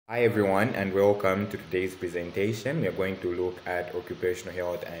Hi everyone and welcome to today's presentation. We are going to look at occupational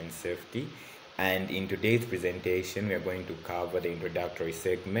health and safety, and in today's presentation we are going to cover the introductory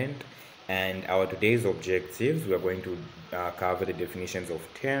segment and our today's objectives. We are going to cover the definitions of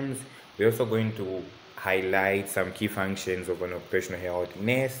terms. We're also going to highlight some key functions of an occupational health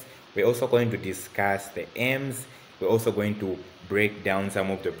nurse. We're also going to discuss the aims. We're also going to break down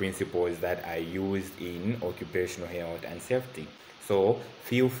some of the principles that are used in occupational health and safety. So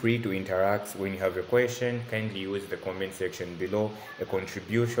feel free to interact. When you have a question, kindly use the comment section below. A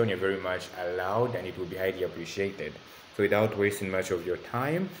contribution, you're very much allowed and it will be highly appreciated. So without wasting much of your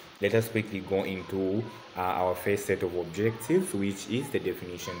time, let us quickly go into our first set of objectives, which is the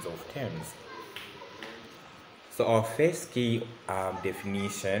definitions of terms. So our first key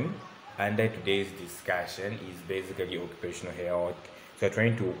definition under today's discussion is basically occupational health. So we're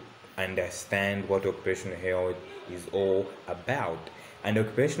trying to understand what occupational health is all about. And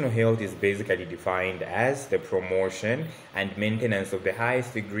occupational health is basically defined as the promotion and maintenance of the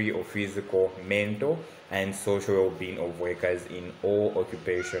highest degree of physical, mental, and social well-being of workers in all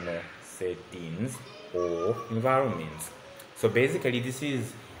occupational settings or environments. So basically this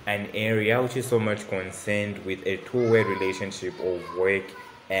is an area which is so much concerned with a two-way relationship of work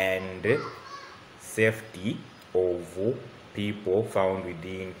and safety of people found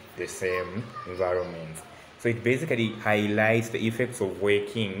within the same environment. So it basically highlights the effects of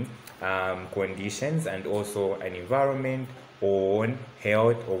working conditions and also an environment on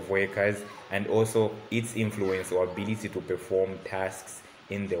health of workers, and also its influence or ability to perform tasks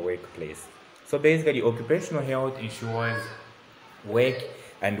in the workplace. So basically occupational health ensures work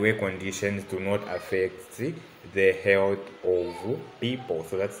and work conditions do not affect the health of people.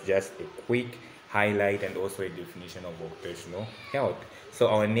 So that's just a quick highlight and also a definition of occupational health. So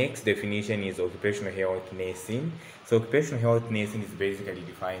our next definition is occupational health nursing. So occupational health nursing is basically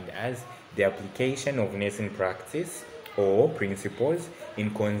defined as the application of nursing practice or principles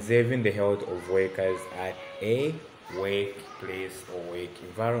in conserving the health of workers at a workplace or work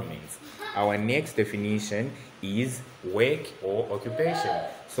environment. Our next definition is work or occupation.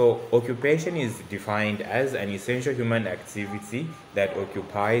 So occupation is defined as an essential human activity that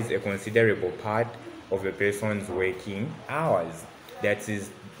occupies a considerable part of a person's working hours, that is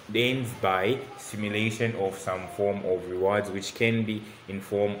ends by simulation of some form of rewards, which can be in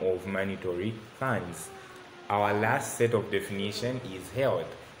form of monetary funds. Our last set of definition is health.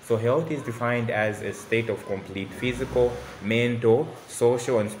 So health is defined as a state of complete physical, mental,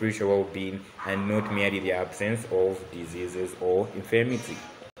 social, and spiritual well-being, and not merely the absence of diseases or infirmity.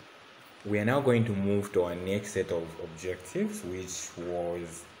 We are now going to move to our next set of objectives, which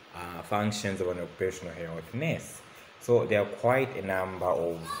was functions of an occupational health nurse. So there are quite a number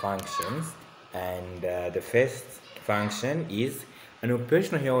of functions, and the first function is an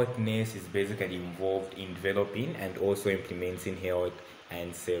occupational health nurse is basically involved in developing and also implementing health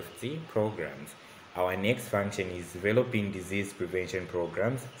and safety programs. Our next function is developing disease prevention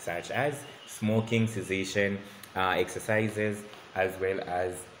programs such as smoking cessation exercises, as well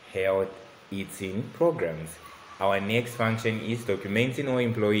as health eating programs. Our next function is documenting all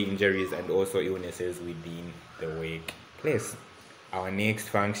employee injuries and also illnesses within the workplace. Our next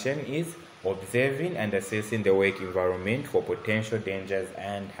function is observing and assessing the work environment for potential dangers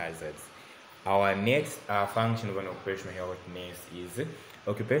and hazards. Our next function of an occupational health nurse is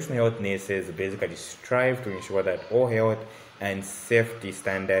occupational health nurses basically strive to ensure that all health and safety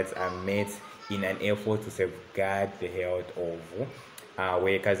standards are met in an effort to safeguard the health of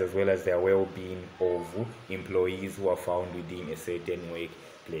workers, as well as their well-being of employees who are found within a certain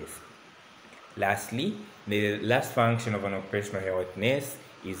workplace. Lastly, the last function of an occupational health nurse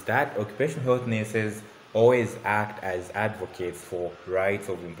is that occupational health nurses always act as advocates for rights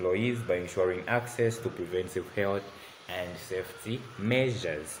of employees by ensuring access to preventive health and safety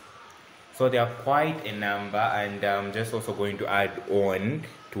measures. So there are quite a number, and I'm just also going to add on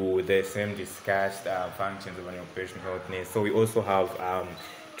to the same discussed functions of an occupational health nurse. So we also have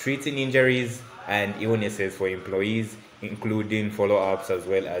treating injuries and illnesses for employees, including follow-ups as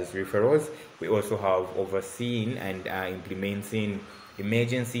well as referrals. We also have overseeing and implementing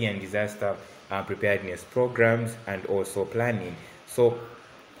emergency and disaster preparedness programs, and also planning. So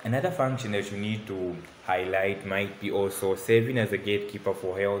another function that you need to highlight might be also serving as a gatekeeper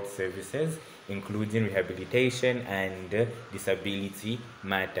for health services, including rehabilitation and disability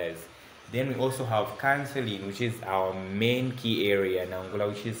matters. Then we also have counseling, which is our main key area in Angola,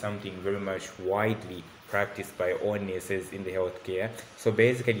 which is something very much widely practiced by all nurses in the healthcare. So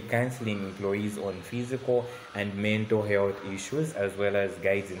basically counseling employees on physical and mental health issues, as well as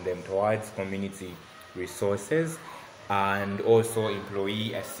guiding them towards community resources. and also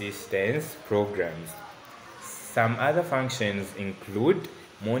employee assistance programs. Some other functions include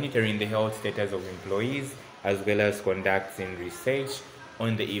monitoring the health status of employees as well as conducting research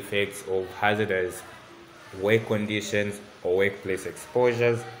on the effects of hazardous work conditions or workplace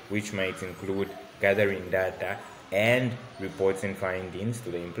exposures, which might include gathering data and reporting findings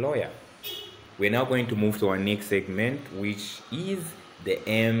to the employer. We're now going to move to our next segment, which is the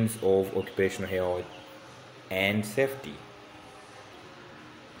aims of occupational health and safety.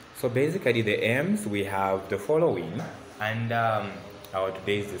 So basically the aims, we have the following, and our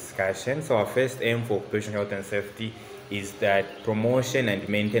today's discussion. So our first aim for occupational health and safety is that promotion and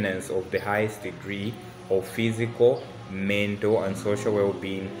maintenance of the highest degree of physical, mental and social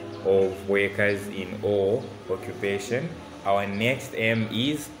well-being of workers in all occupation. Our next aim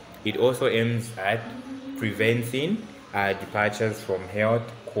is, it also aims at preventing departures from health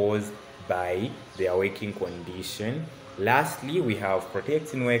caused by their working condition. Lastly, we have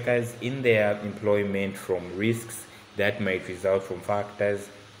protecting workers in their employment from risks that might result from factors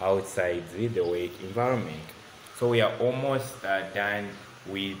outside the work environment. So we are almost done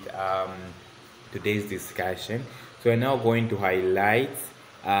with today's discussion. So we're now going to highlight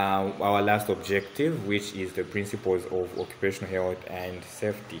our last objective, which is the principles of occupational health and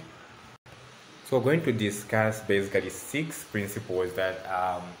safety. So we're going to discuss basically 6 principles that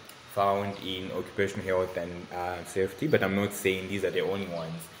found in occupational health and safety, but I'm not saying these are the only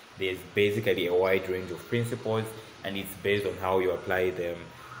ones. There's basically a wide range of principles, and it's based on how you apply them.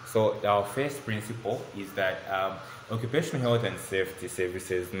 So our first principle is that occupational health and safety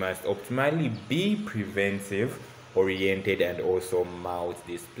services must optimally be preventive oriented and also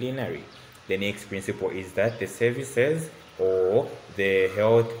multidisciplinary. The next principle is that the services or the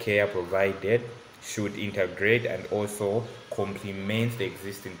health care provided should integrate and also complement the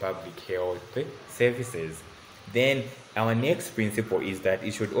existing public health services. Then our next principle is that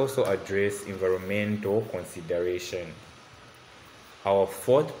it should also address environmental consideration. Our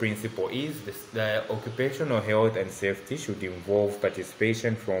fourth principle is the occupational health and safety should involve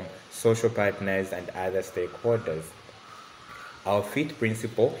participation from social partners and other stakeholders. Our fifth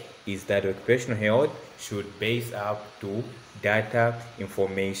principle is that occupational health should base up to data,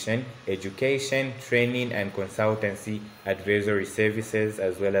 information, education, training and consultancy, advisory services,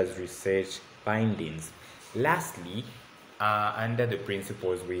 as well as research findings. Lastly, under the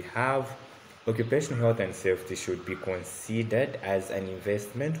principles we have, occupational health and safety should be considered as an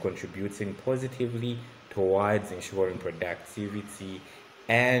investment contributing positively towards ensuring productivity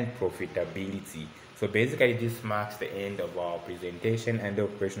and profitability. So basically this marks the end of our presentation under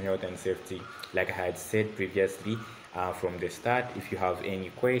occupational health and safety. Like I had said previously from the start, if you have any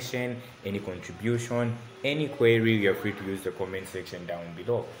question, any contribution, any query, you're free to use the comment section down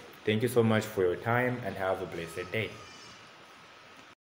below. Thank you so much for your time and have a blessed day.